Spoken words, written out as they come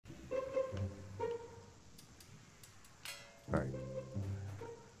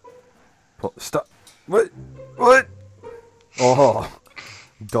Stop. What? What? Oh,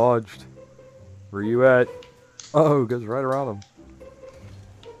 dodged. Where you at? Oh, goes right around him.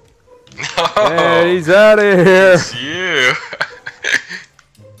 No. Hey, he's out of here. It's you.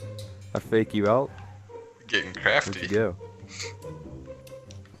 I fake you out. Getting crafty. Where'd you go?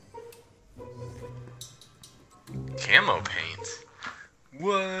 Camo paint.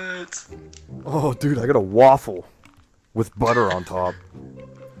 What? Oh, dude, I got a waffle with butter on top.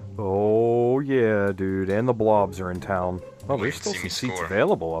 Oh, yeah, dude. And the blobs are in town. Oh, there's still some seats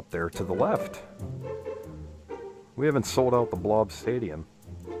available up there to the left. We haven't sold out the Blob Stadium.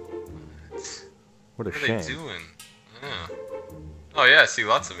 What a shame. What are they doing? Yeah. Oh, yeah, I see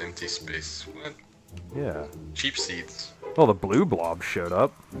lots of empty space. What? Yeah. Cheap seats. Oh, the blue blob showed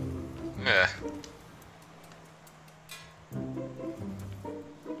up. Yeah.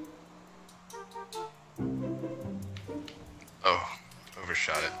 Oh,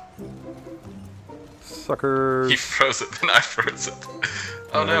 overshot it. Sucker. He froze it, then I froze it.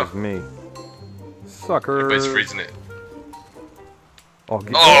 Oh no. That was me. Sucker. Everybody's freezing it. Oh,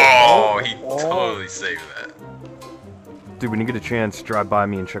 he totally saved that. Dude, when you get a chance, drive by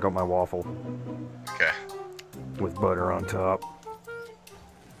me and check out my waffle. Okay. With butter on top.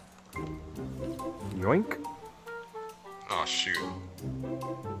 Yoink. Oh shoot.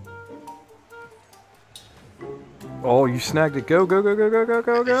 Oh, you snagged it. Go, go, go, go, go, go,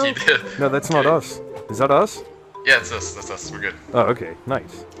 go, go. He did. No, that's not us. Is that us? Yeah, it's us. That's us. We're good. Oh, okay.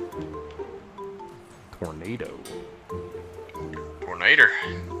 Nice. Tornado. Tornado.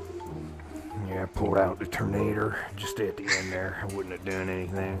 Yeah, I pulled out the tornado just at the end there. I wouldn't have done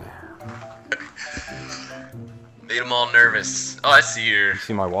anything. Made them all nervous. Oh, I see your... You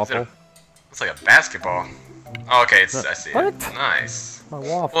see my waffle? Looks like a basketball. Oh, okay. It's, I see what? it. Nice. My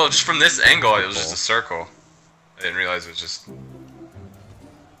waffle. Well, just from this angle, it was just a circle. I didn't realize it was just...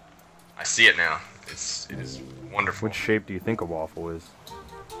 I see it now. It is wonderful. Which shape do you think a waffle is?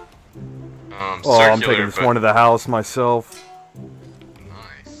 Circular, Oh, I'm taking this one to the house myself.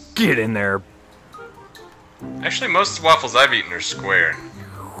 Nice. Get in there. Actually, most waffles I've eaten are square.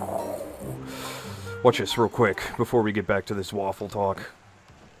 Watch this real quick before we get back to this waffle talk.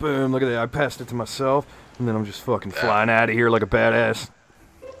 Boom, look at that. I passed it to myself, and then I'm just fucking flying out of here like a badass.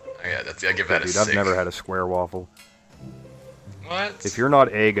 Yeah, I give that a Dude, 6. I've never had a square waffle. What? If you're not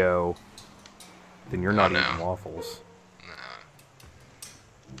Eggo, then you're not no. eating waffles. No.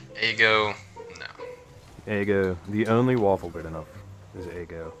 Eggo, no. Eggo, the only waffle good enough is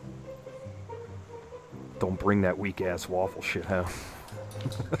Eggo. Don't bring that weak ass waffle shit home.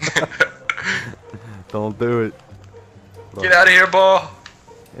 Don't do it. Get out of here, ball!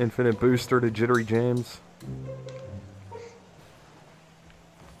 Infinite booster to Jittery James.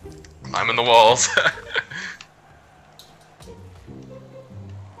 Climbing the walls.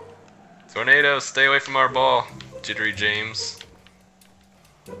 Tornado, stay away from our ball, Jittery James.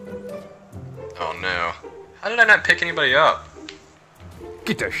 Oh no. How did I not pick anybody up?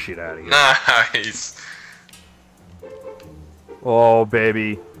 Get that shit out of here. Nice. Oh,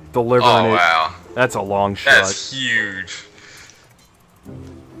 baby. Delivering it. Oh, wow. That's a long shot. That's huge.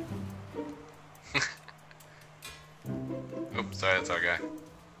 Oops, sorry, that's our guy.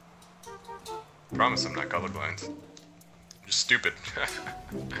 Promise I'm not colorblind. I'm just stupid.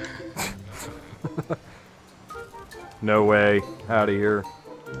 No way. Out of here.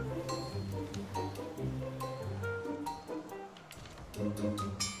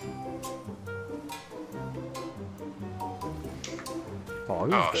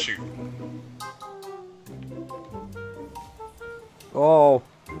 Oh, shoot. Oh.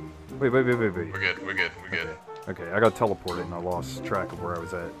 Wait. We're good, we're good. Okay, I got teleported and I lost track of where I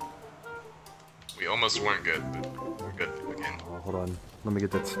was at. We almost weren't good, but we're good again. Oh, hold on. Let me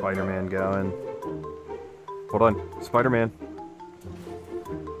get that Spider-Man going. Hold on. Spider-Man.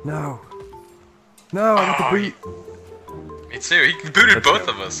 No. No, I got the boot. Me too. He booted both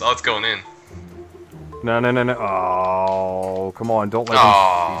of us. Oh, it's going in. No. Oh, come on. Don't let him.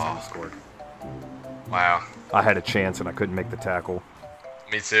 He's gonna score. Wow. I had a chance and I couldn't make the tackle.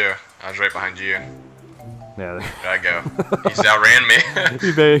 Me too. I was right behind you. Yeah. There I go. He's outran me.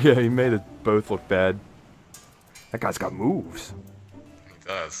 he made it both look bad. That guy's got moves. He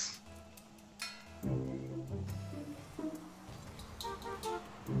does.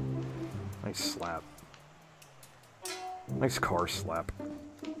 Nice slap. Nice car slap.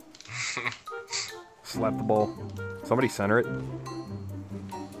 Slap the ball. Somebody center it.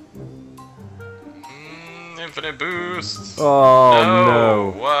 Infinite boost. Oh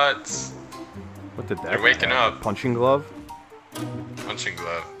no. What? What did that? They're waking up. Punching glove? Punching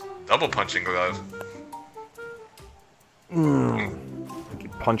glove. Double punching glove. Thank you,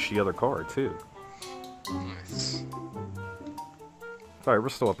 punch the other car, too. Nice. Alright, we're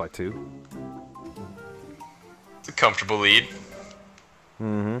still up by 2. It's a comfortable lead.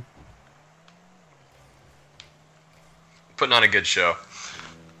 Mm-hmm. Putting on a good show.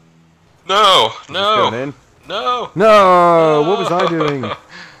 No! No! In. No! No! What was I doing? I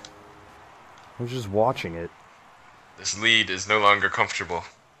was just watching it. This lead is no longer comfortable.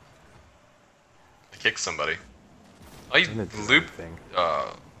 I kicked somebody. Oh, you loop.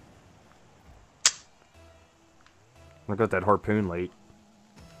 I got that harpoon late.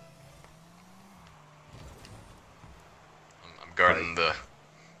 I'm guarding the.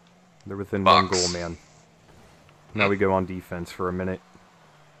 They're within box. 1 goal, man. Now we go on defense for a minute.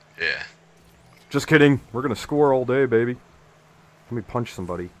 Yeah. Just kidding. We're gonna score all day, baby. Let me punch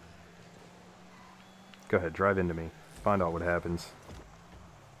somebody. Go ahead, drive into me. Find out what happens.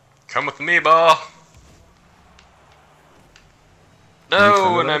 Come with me, ball.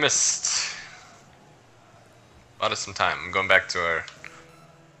 No, and I missed. Bought us some time. I'm going back to our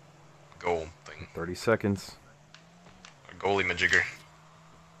goal thing. 30 seconds. Our goalie majigger.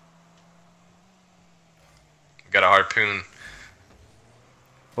 Got a harpoon.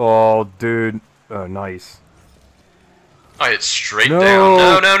 Oh, dude. Oh, nice. I hit straight No. down.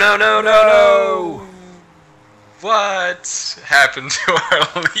 No, no, no, no, no, no! What happened to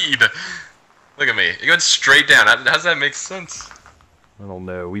our lead? Look at me. It went straight down. How does that make sense? I don't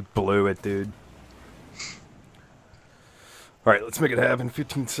know. We blew it, dude. Alright, let's make it happen.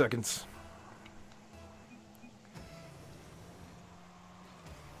 15 seconds.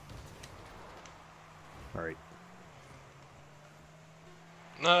 Alright.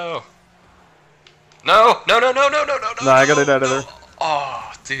 No. No, no, no, no, no, no, no, no. Nah, I got it out of there.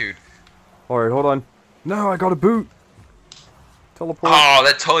 Oh, dude. Alright, hold on. No, I got a boot. Teleport. Oh,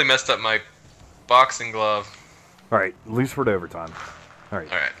 that totally messed up my boxing glove. Alright, at least we're to overtime. Alright.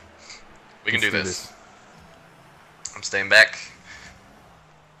 Alright. We can Let's do this. I'm staying back.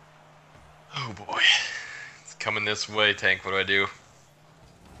 Oh boy. It's coming this way, Tank. What do?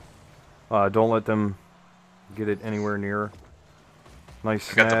 Don't let them get it anywhere near.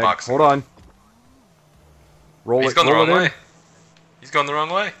 Nice I got the snag. box. Hold on. Roll He's it. going the roll wrong it in. way. He's going the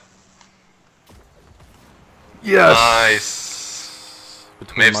wrong way. Yes. Nice.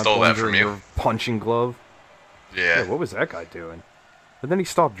 May have my stole that plunger from and you. your punching glove. Yeah. Yeah, what was that guy doing? And then he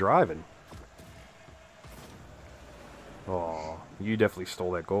stopped driving. Oh, you definitely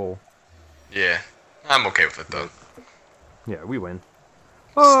stole that goal. Yeah. I'm okay with it though. Yeah, we win.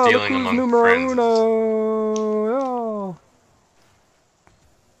 Oh, Stealing look who's among numero friends. uno.